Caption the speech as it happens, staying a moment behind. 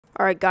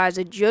Alright guys,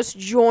 I just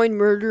joined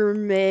Murder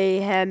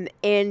Mayhem,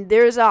 and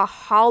there's a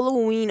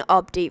Halloween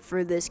update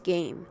for this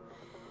game.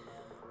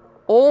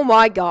 Oh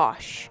my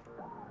gosh.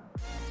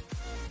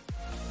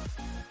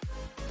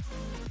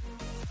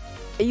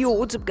 Hey yo,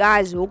 what's up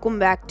guys? Welcome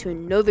back to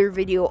another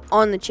video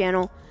on the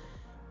channel.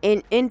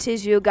 And in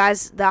today's video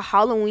guys, the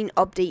Halloween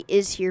update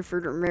is here for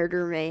the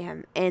Murder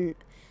Mayhem. And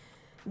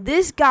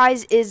this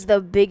guys is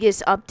the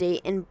biggest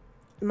update and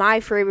my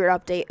favorite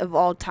update of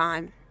all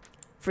time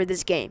for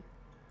this game.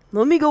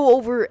 Let me go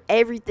over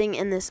everything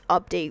in this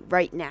update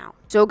right now.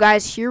 So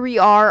guys, here we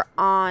are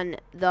on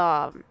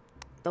the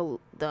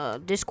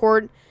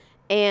Discord,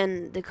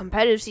 and the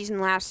competitive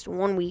season lasts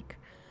 1 week.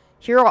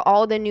 Here are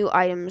all the new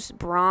items: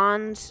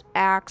 bronze,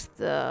 axe,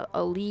 the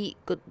elite,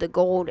 the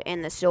gold,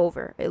 and the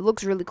silver. It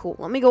looks really cool.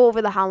 Let me go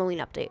over the Halloween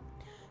update.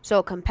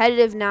 So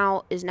competitive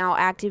now is now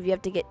active. You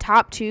have to get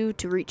top 2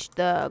 to reach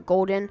the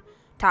golden,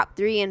 top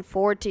 3 and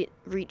 4 to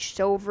reach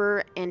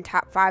silver, and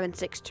top 5 and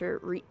 6 to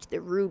reach the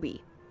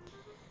ruby.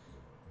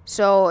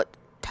 So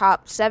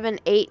top 7,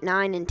 8,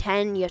 9, and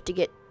 10, you have to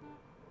get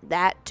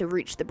that to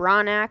reach the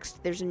bronze axe.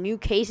 There's new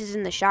cases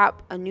in the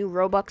shop, a new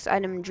Robux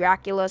item,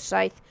 Dracula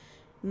scythe,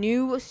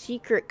 new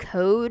secret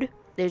code.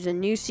 There's a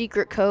new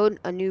secret code,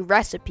 a new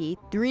recipe,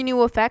 3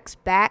 new effects,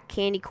 bat,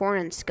 candy corn,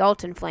 and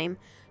skeleton flame,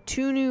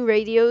 2 new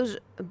radios,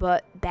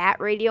 but bat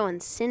radio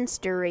and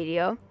sinister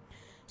radio,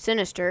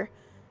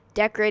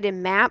 decorated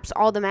maps.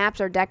 All the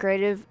maps are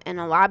decorative in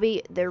a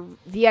lobby. Their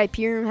VIP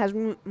room has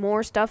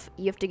more stuff.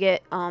 You have to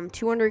get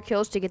 200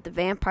 kills to get the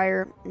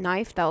vampire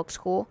knife. That looks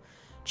cool.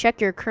 Check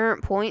your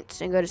current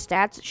points and go to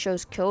stats. It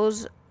shows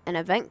kills and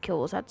event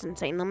kills. That's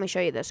insane. Let me show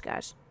you this,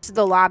 guys. This is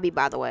the lobby,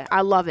 by the way.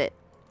 I love it.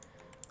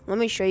 Let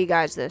me show you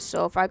guys this.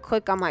 So if I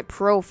click on my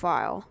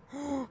profile,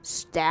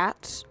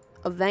 stats,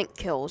 event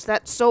kills.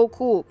 That's so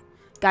cool.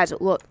 Guys,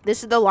 look,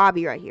 this is the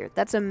lobby right here.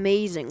 That's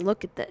amazing.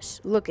 Look at this.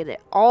 Look at it.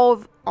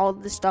 All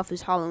of this stuff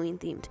is Halloween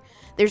themed.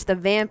 There's the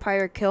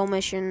vampire kill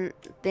mission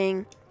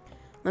thing.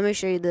 Let me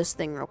show you this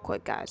thing real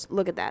quick, guys.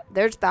 Look at that.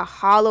 There's the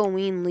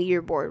Halloween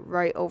leaderboard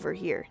right over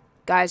here.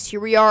 Guys, here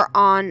we are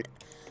on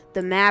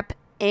the map.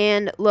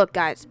 And look,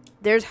 guys,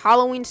 there's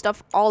Halloween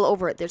stuff all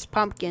over it. There's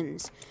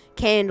pumpkins,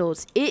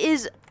 candles. It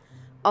is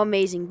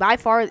amazing. By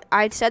far,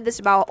 I said this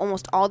about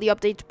almost all the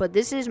updates, but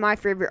this is my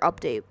favorite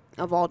update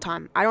of all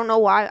time. I don't know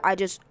why. I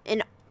just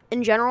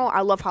in general,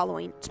 I love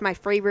Halloween. It's my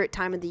favorite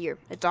time of the year.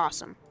 It's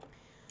awesome.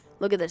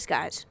 Look at this,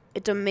 guys.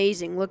 It's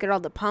amazing. Look at all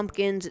the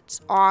pumpkins.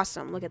 It's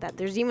awesome. Look at that.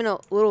 There's even a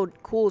little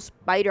cool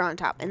spider on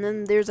top, and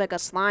then there's like a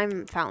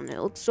slime fountain.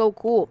 It looks so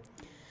cool.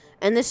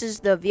 And this is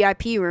the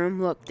VIP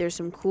room. Look, there's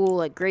some cool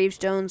like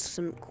gravestones,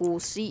 some cool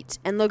seats,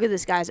 and look at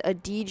this, guys, a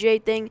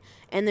DJ thing,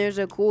 and there's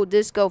a cool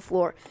disco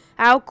floor.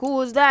 How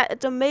cool is that?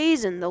 It's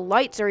amazing. The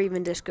lights are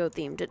even disco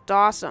themed. It's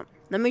awesome.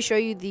 Let me show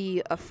you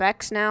the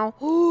effects now.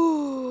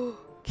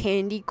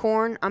 Candy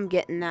corn. I'm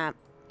getting that.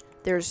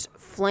 There's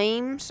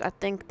flames. I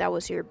think that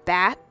was here.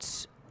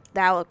 Bats.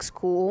 That looks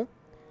cool.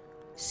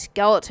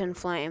 Skeleton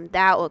flame.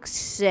 That looks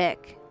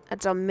sick.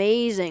 That's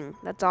amazing.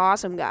 That's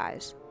awesome,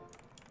 guys.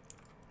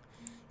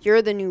 Here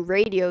are the new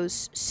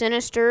radios.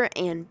 Sinister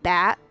and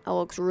bat. That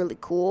looks really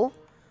cool.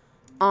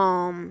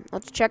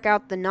 Let's check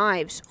out the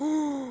knives.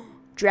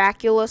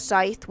 Dracula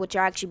scythe, which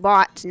I actually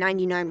bought. It's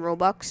 99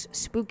 Robux.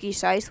 Spooky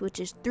scythe,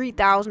 which is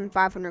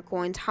 3,500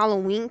 coins.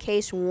 Halloween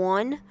case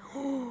 1.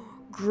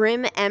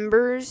 Grim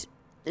embers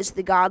is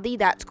the godly.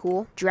 That's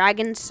cool.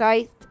 Dragon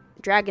scythe.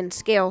 Dragon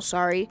scale,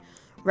 sorry.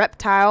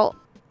 Reptile.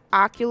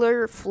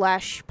 Ocular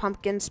flesh.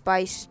 Pumpkin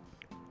spice.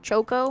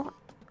 Choco.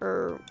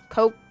 Or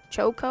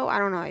Choco. I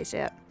don't know how you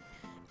say it.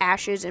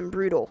 Ashes and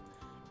brutal.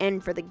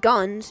 And for the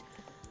guns,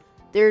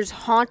 there's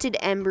haunted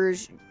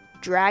embers,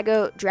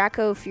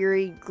 Draco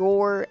Fury,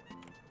 Gore,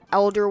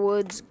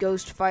 Elderwoods,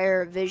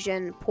 Ghostfire,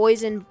 Vision,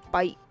 Poison,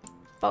 Bite,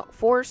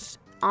 Force,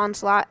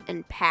 Onslaught,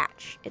 and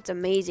Patch. It's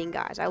amazing,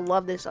 guys. I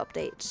love this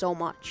update so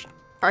much.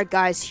 Alright,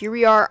 guys, here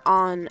we are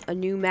on a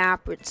new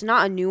map. It's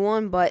not a new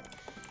one, but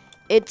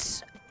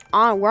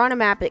we're on a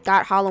map. It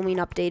got Halloween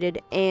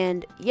updated,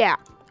 and yeah,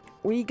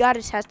 we got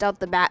to test out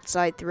the bat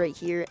scythe right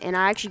here, and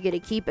I actually get to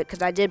keep it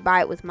because I did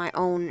buy it with my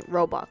own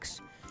Robux.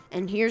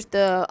 And here's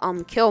the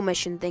kill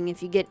mission thing.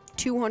 If you get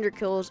 200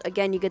 kills,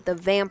 again, you get the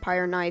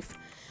vampire knife,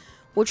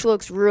 which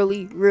looks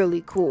really,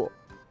 really cool.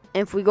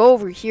 And if we go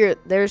over here,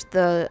 there's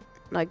the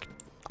like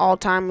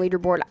all-time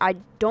leaderboard. I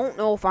don't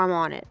know if I'm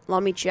on it.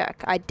 Let me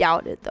check. I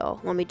doubt it,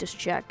 though. Let me just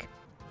check.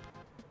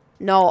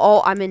 No,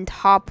 oh, I'm in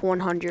top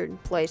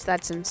 100 place.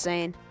 That's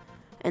insane.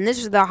 And this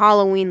is the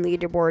Halloween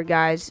leaderboard,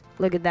 guys.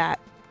 Look at that.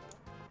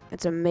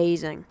 It's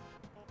amazing.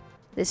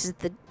 This is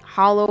the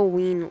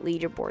Halloween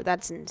leaderboard.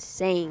 That's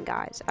insane,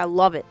 guys. I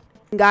love it.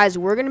 Guys,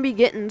 we're going to be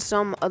getting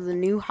some of the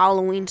new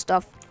Halloween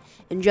stuff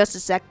in just a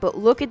sec, but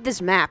look at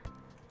this map.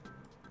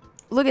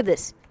 Look at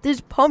this.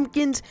 There's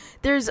pumpkins.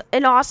 There's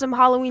an awesome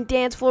Halloween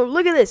dance floor.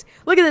 Look at this.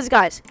 Look at this,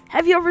 guys.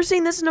 Have you ever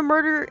seen this in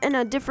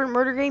a different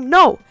murder game?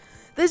 No.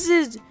 This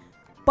is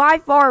by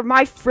far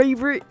my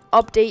favorite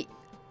update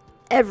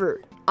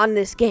ever on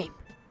this game.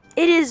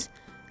 It is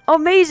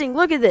amazing.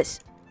 Look at this.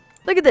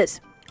 Look at this.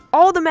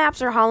 All the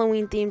maps are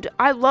Halloween themed.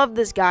 I love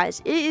this,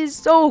 guys. It is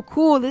so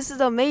cool. This is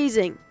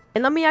amazing.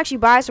 And let me actually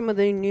buy some of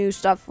the new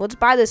stuff. Let's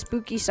buy the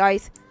spooky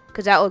scythe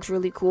because that looks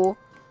really cool.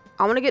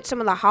 I want to get some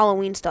of the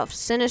Halloween stuff.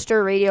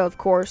 Sinister radio, of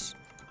course.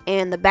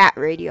 And the bat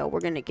radio we're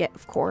going to get,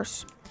 of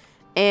course.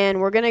 And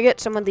we're going to get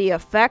some of the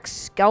effects.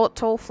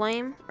 Skeletal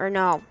flame. Or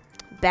no.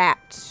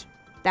 Bats.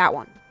 That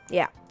one.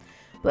 Yeah.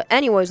 But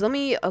anyways, let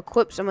me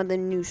equip some of the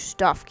new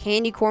stuff.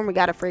 Candy corn, we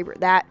got to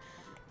favorite that.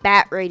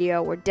 Bat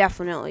radio, we're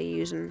definitely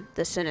using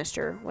the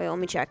Sinister. Wait, let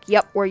me check.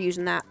 Yep, we're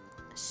using that.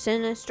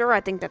 Sinister, I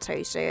think that's how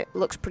you say it.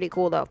 Looks pretty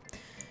cool, though.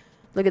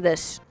 Look at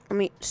this.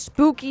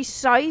 Spooky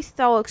scythe,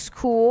 that looks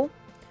cool.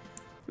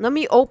 Let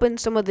me open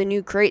some of the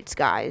new crates,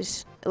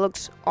 guys. It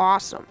looks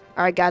awesome.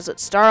 Alright, guys,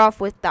 let's start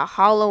off with the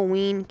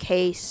Halloween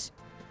case.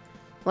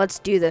 Let's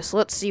do this.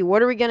 Let's see.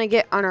 What are we going to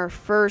get on our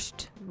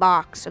first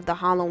box of the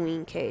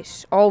Halloween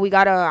case? Oh, we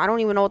got a... I don't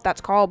even know what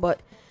that's called,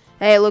 but...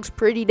 Hey, it looks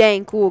pretty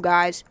dang cool,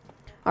 guys.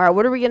 Alright,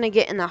 what are we going to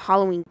get in the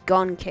Halloween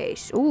gun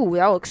case? Ooh,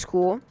 that looks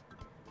cool.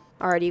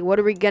 Alrighty, what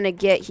are we going to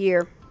get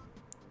here?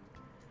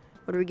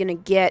 What are we going to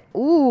get?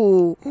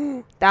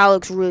 Ooh, that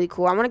looks really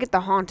cool. I want to get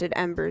the Haunted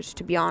Embers,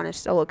 to be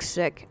honest. That looks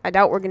sick. I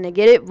doubt we're going to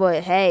get it,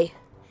 but hey.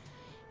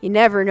 You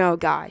never know,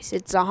 guys.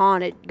 It's a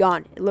haunted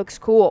gun. It looks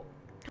cool.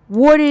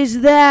 What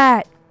is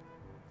that?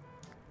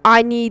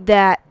 I need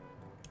that.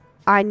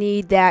 I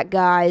need that,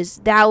 guys.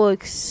 That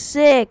looks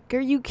sick.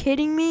 Are you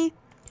kidding me?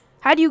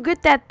 How do you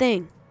get that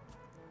thing?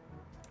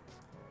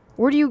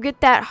 Where do you get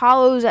that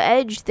Hollow's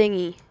Edge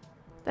thingy?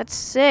 That's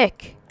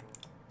sick.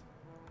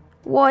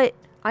 What?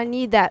 I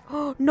need that.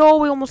 Oh, no,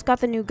 we almost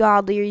got the new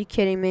Godly. Are you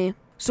kidding me?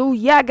 So,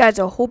 yeah, guys,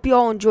 I hope you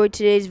all enjoyed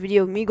today's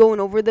video of me going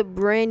over the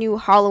brand new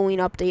Halloween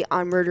update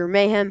on Murder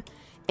Mayhem.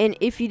 And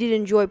if you did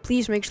enjoy,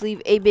 please make sure to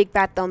leave a big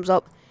fat thumbs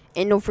up.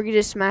 And don't forget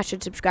to smash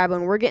that subscribe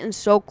button. We're getting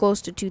so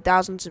close to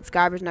 2,000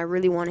 subscribers, and I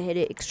really want to hit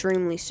it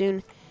extremely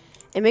soon.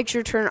 And make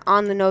sure to turn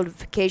on the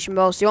notification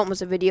bell so you don't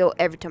miss a video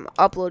every time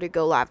I upload it,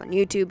 go live on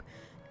YouTube.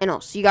 And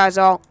I'll see you guys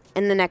all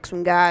in the next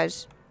one,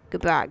 guys.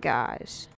 Goodbye, guys.